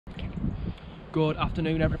Good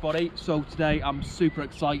afternoon everybody. So today I'm super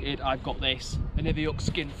excited. I've got this Niviuk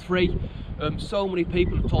Skin 3. So many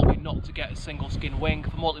people have told me not to get a single skin wing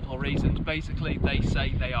for multiple reasons. Basically they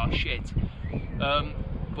say they are shit.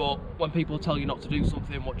 But when people tell you not to do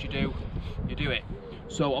something, what do? You do it.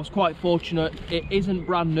 So I was quite fortunate. It isn't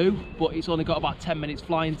brand new, but it's only got about 10 minutes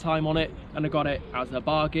flying time on it, and I got it as a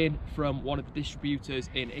bargain from one of the distributors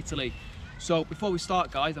in Italy. So before we start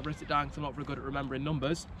guys, I've written it down because I'm not very good at remembering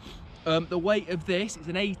numbers. The weight of this is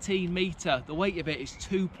an 18 metre. The weight of it is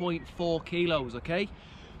 2.4 kilos, okay?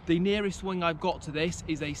 The nearest wing I've got to this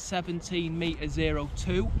is a 17 metre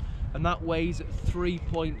 02, and that weighs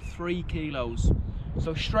 3.3 kilos.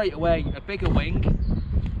 So straight away, a bigger wing,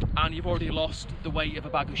 and you've already lost the weight of a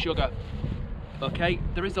bag of sugar. Okay,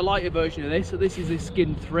 there is a lighter version of this, so this is a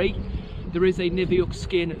Skin 3. There is a Niviuk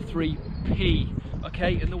Skin 3P,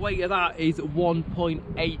 okay, and the weight of that is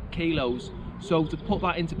 1.8 kilos. So to put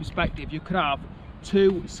that into perspective, you could have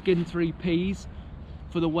two Skin 3Ps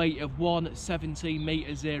for the weight of one 17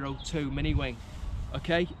 metre 02 mini wing.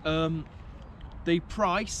 Okay, the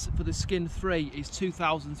price for the Skin 3 is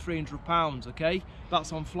 £2,300, okay?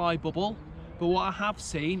 That's on Flybubble. But what I have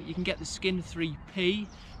seen, you can get the Skin 3P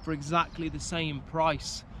for exactly the same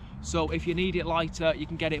price. So if you need it lighter, you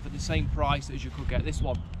can get it for the same price as you could get this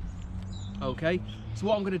one. Okay, so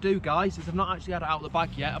what I'm going to do guys is I've not actually had it out of the bag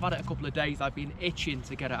yet. I've had it a couple of days. I've been itching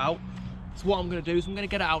to get it out. So what I'm going to do is I'm going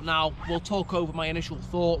to get it out now. We'll talk over my initial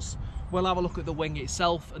thoughts. We'll have a look at the wing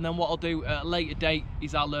itself, and then what I'll do at a later date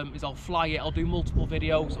is I'll fly it. I'll do multiple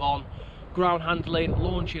videos on ground handling,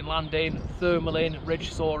 launching, landing, thermaling,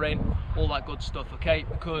 ridge soaring, all that good stuff, okay?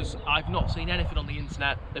 Because I've not seen anything on the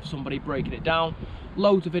internet of somebody breaking it down.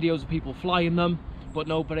 Loads of videos of people flying them, but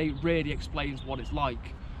nobody really explains what it's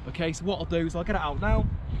like. Okay, so what I'll do is I'll get it out now.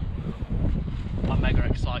 I'm mega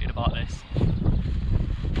excited about this.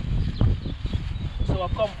 So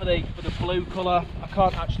I've gone for the blue colour. I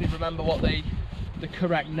can't actually remember what the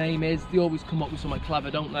correct name is. They always come up with something clever,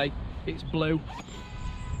 don't they? It's blue.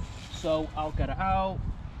 So I'll get it out.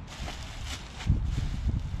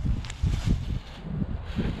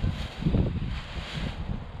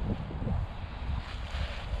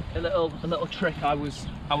 A little trick I was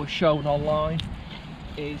shown online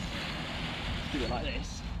is do it like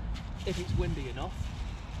this. If it's windy enough,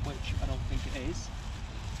 which I don't think it is,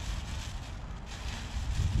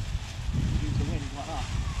 use the wind like that.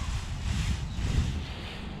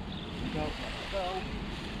 Go, let it go.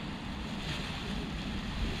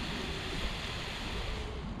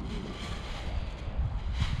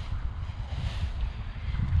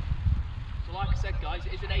 So like I said guys,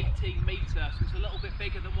 it is an 18 metre, so it's a little bit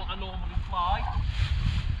bigger than what I normally fly.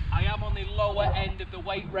 I am on the lower end of the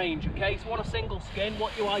weight range, okay? So on a single skin,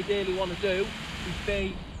 what you ideally want to do is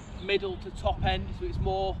be middle to top end, so there's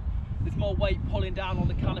more weight pulling down on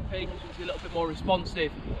the canopy, so it's a little bit more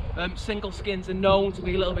responsive. Single skins are known to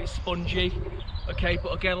be a little bit spongy, okay?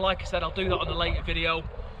 But again, like I said, I'll do that on a later video.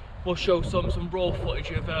 We'll show some raw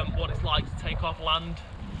footage of what it's like to take off land.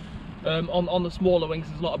 On the smaller wings,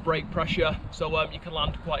 there's a lot of brake pressure, so you can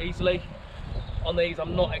land quite easily. On these,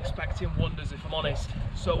 I'm not expecting wonders, if I'm honest.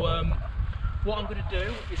 So what I'm going to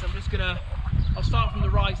do is I'll start from the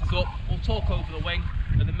risers up, we'll talk over the wing,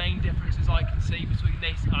 and the main differences I can see between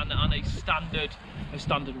this and a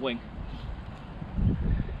standard wing.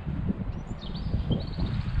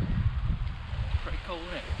 Pretty cool,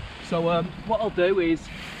 isn't it? So what I'll do is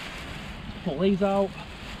pull these out.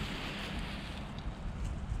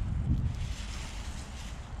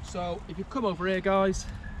 So if you come over here guys,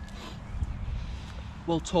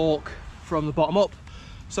 we'll talk from the bottom up.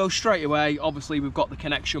 So straight away, obviously we've got the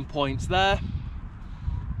connection points there.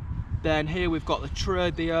 Then here we've got the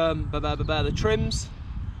trims.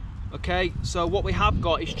 Okay, so what we have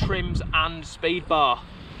got is trims and speed bar.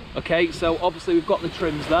 Okay, so obviously we've got the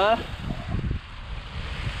trims there.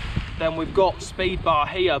 Then we've got speed bar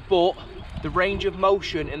here, but the range of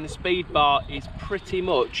motion in the speed bar is pretty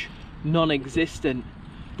much non-existent.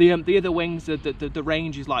 The other wings, the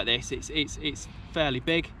range is like this. It's fairly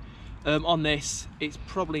big. On this, it's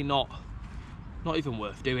probably not even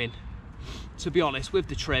worth doing. To be honest, with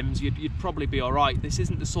the trims, you'd probably be all right. This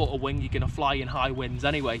isn't the sort of wing you're going to fly in high winds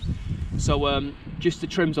anyway. So just the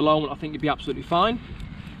trims alone, I think you'd be absolutely fine.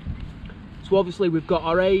 So obviously we've got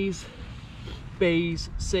our A's, B's,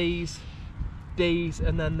 C's, D's,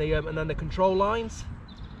 and then the control lines.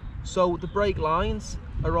 So the brake lines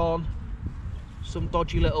are on some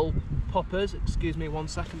dodgy little poppers. Excuse me 1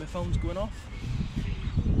 second, my phone's going off.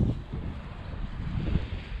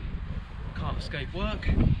 Can't escape work.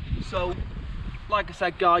 So like I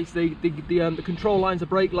said, guys, the control lines, the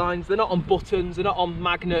brake lines, they're not on buttons, they're not on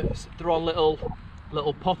magnets, they're on little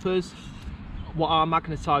poppers, what are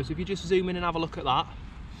magnetised. So if you just zoom in and have a look at that.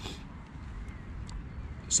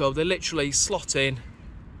 So they literally slot in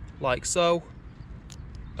like so,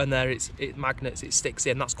 and there it magnets, it sticks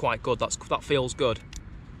in. That's quite good. That feels good.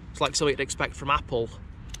 It's like something you'd expect from Apple.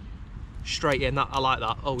 Straight in. That I like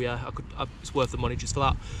that. Oh yeah, it's worth the money just for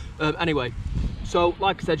that. Anyway, so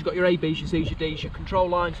like I said, you've got your A, B's, your C's, your D's, your control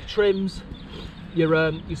lines, your trims,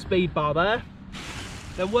 your speed bar there.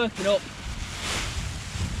 Then working up,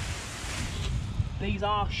 these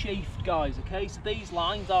are sheathed, guys. Okay, so these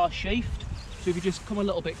lines are sheathed. So if you just come a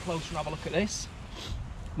little bit closer and have a look at this,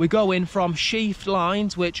 we go in from sheathed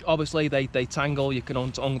lines, which obviously they tangle, you can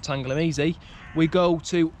untangle them easy. We go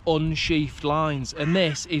to unsheathed lines, and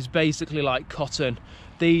this is basically like cotton.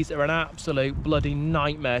 These are an absolute bloody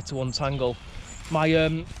nightmare to untangle. I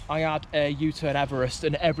had a U-turn Everest,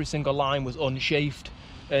 and every single line was unsheathed,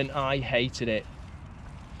 and I hated it.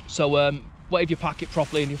 So what if you pack it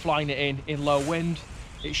properly and you're flying it in low wind,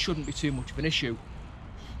 it shouldn't be too much of an issue.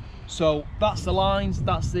 So that's the lines,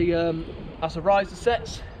 that's the riser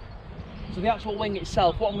sets. So the actual wing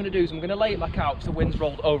itself, what I'm going to do is I'm going to lay it back out because the wind's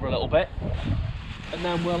rolled over a little bit, and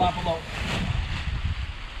then we'll have a look.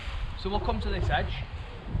 So we'll come to this edge.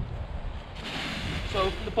 So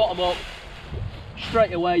from the bottom up,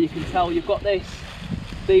 straight away you can tell you've got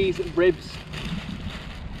these ribs.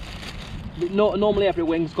 Normally every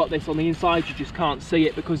wing's got this on the inside, you just can't see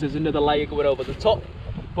it because there's another layer going over the top.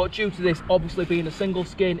 But due to this obviously being a single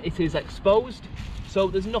skin, it is exposed, so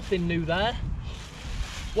there's nothing new there.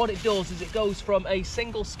 What it does is it goes from a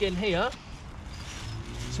single skin here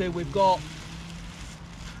to, we've got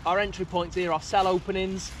our entry points here, our cell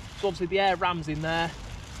openings, so obviously the air rams in there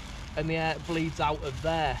and the air bleeds out of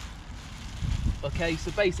there. Okay, so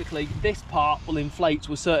basically this part will inflate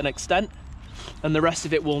to a certain extent and the rest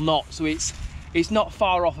of it will not, so it's not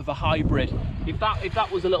far off of a hybrid. If that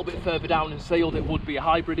was a little bit further down and sealed, it would be a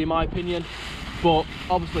hybrid in my opinion, but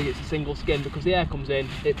obviously it's a single skin because the air comes in,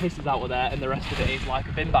 it pisses out of there, and the rest of it is like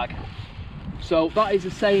a bin bag. So that is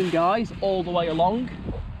the same, guys, all the way along.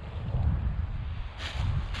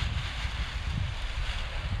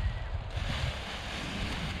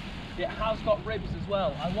 It has got ribs as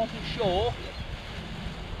well. I wasn't sure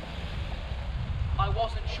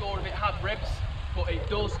if it had ribs, but it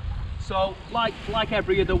does. So like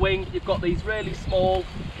every other wing, you've got these really small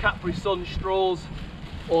Capri Sun straws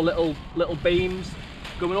or little beams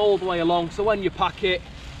going all the way along. So when you pack it,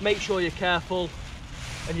 make sure you're careful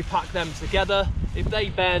and you pack them together. If they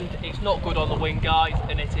bend, it's not good on the wing, guys,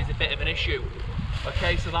 and it is a bit of an issue.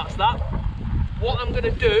 Okay, so that's that. What I'm going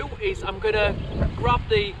to do is I'm going to grab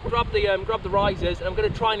the risers and I'm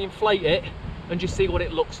going to try and inflate it and just see what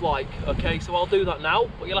it looks like. Okay, so I'll do that now,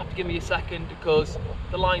 but you'll have to give me a second because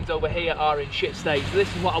the lines over here are in shit state. So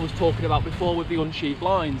this is what I was talking about before with the unsheathed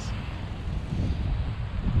lines. So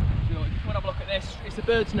if you want to have a look at this, it's a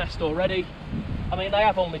bird's nest already. I mean, they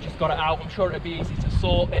have only just got it out. I'm sure it'd be easy to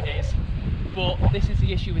sort, it is. But this is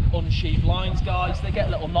the issue with unsheathed lines, guys. They get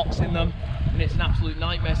little knots in them and it's an absolute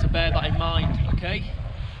nightmare, so bear that in mind, okay?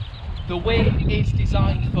 The wing is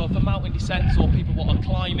designed for mountain descents or people what are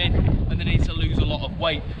climbing and they need to lose a lot of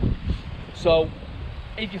weight. So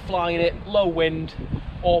if you're flying it low wind,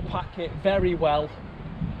 or pack it very well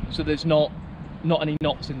so there's not any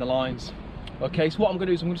knots in the lines. Okay, so what I'm going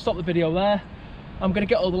to do is I'm going to stop the video there. I'm going to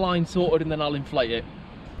get all the lines sorted and then I'll inflate it.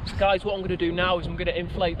 So guys, what I'm going to do now is I'm going to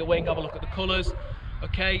inflate the wing, have a look at the colours.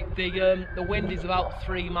 Okay, the wind is about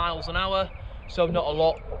 3 miles an hour, so not a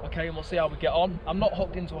lot. Okay, and we'll see how we get on. I'm not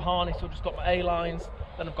hooked into a harness, so I've just got my A lines,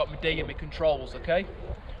 then I've got my D and my controls. Okay,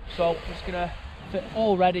 so I'm just gonna fit.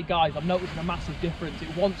 Already, guys, I'm noticing a massive difference.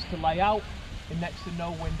 It wants to lay out in next to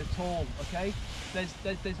no wind at all. Okay,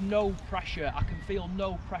 there's no pressure. I can feel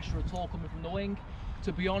no pressure at all coming from the wing.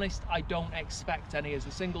 To be honest, I don't expect any as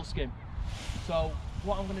a single skin. So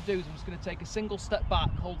what I'm going to do is I'm just going to take a single step back,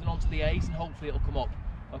 holding onto the A's, and hopefully it'll come up.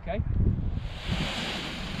 Okay.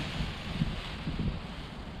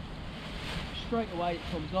 Straight away it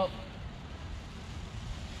comes up.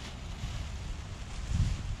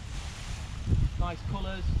 Nice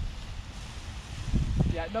colours.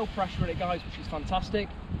 Yeah, no pressure in it, guys, which is fantastic.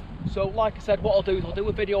 So like I said, what I'll do is I'll do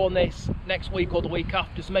a video on this next week or the week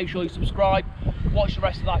after, so make sure you subscribe, watch the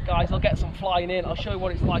rest of that, guys. I'll get some flying in, I'll show you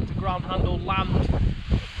what it's like to ground handle, land,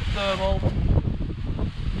 thermal,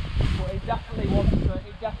 but it definitely wants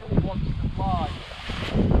to fly.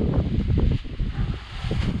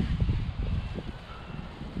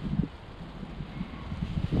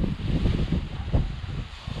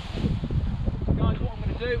 So guys, what I'm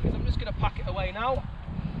going to do is I'm just going to pack it away now.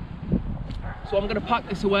 So I'm going to pack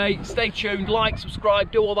this away. Stay tuned, like, subscribe,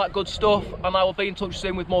 do all that good stuff, and I will be in touch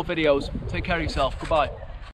soon with more videos. Take care of yourself. Goodbye.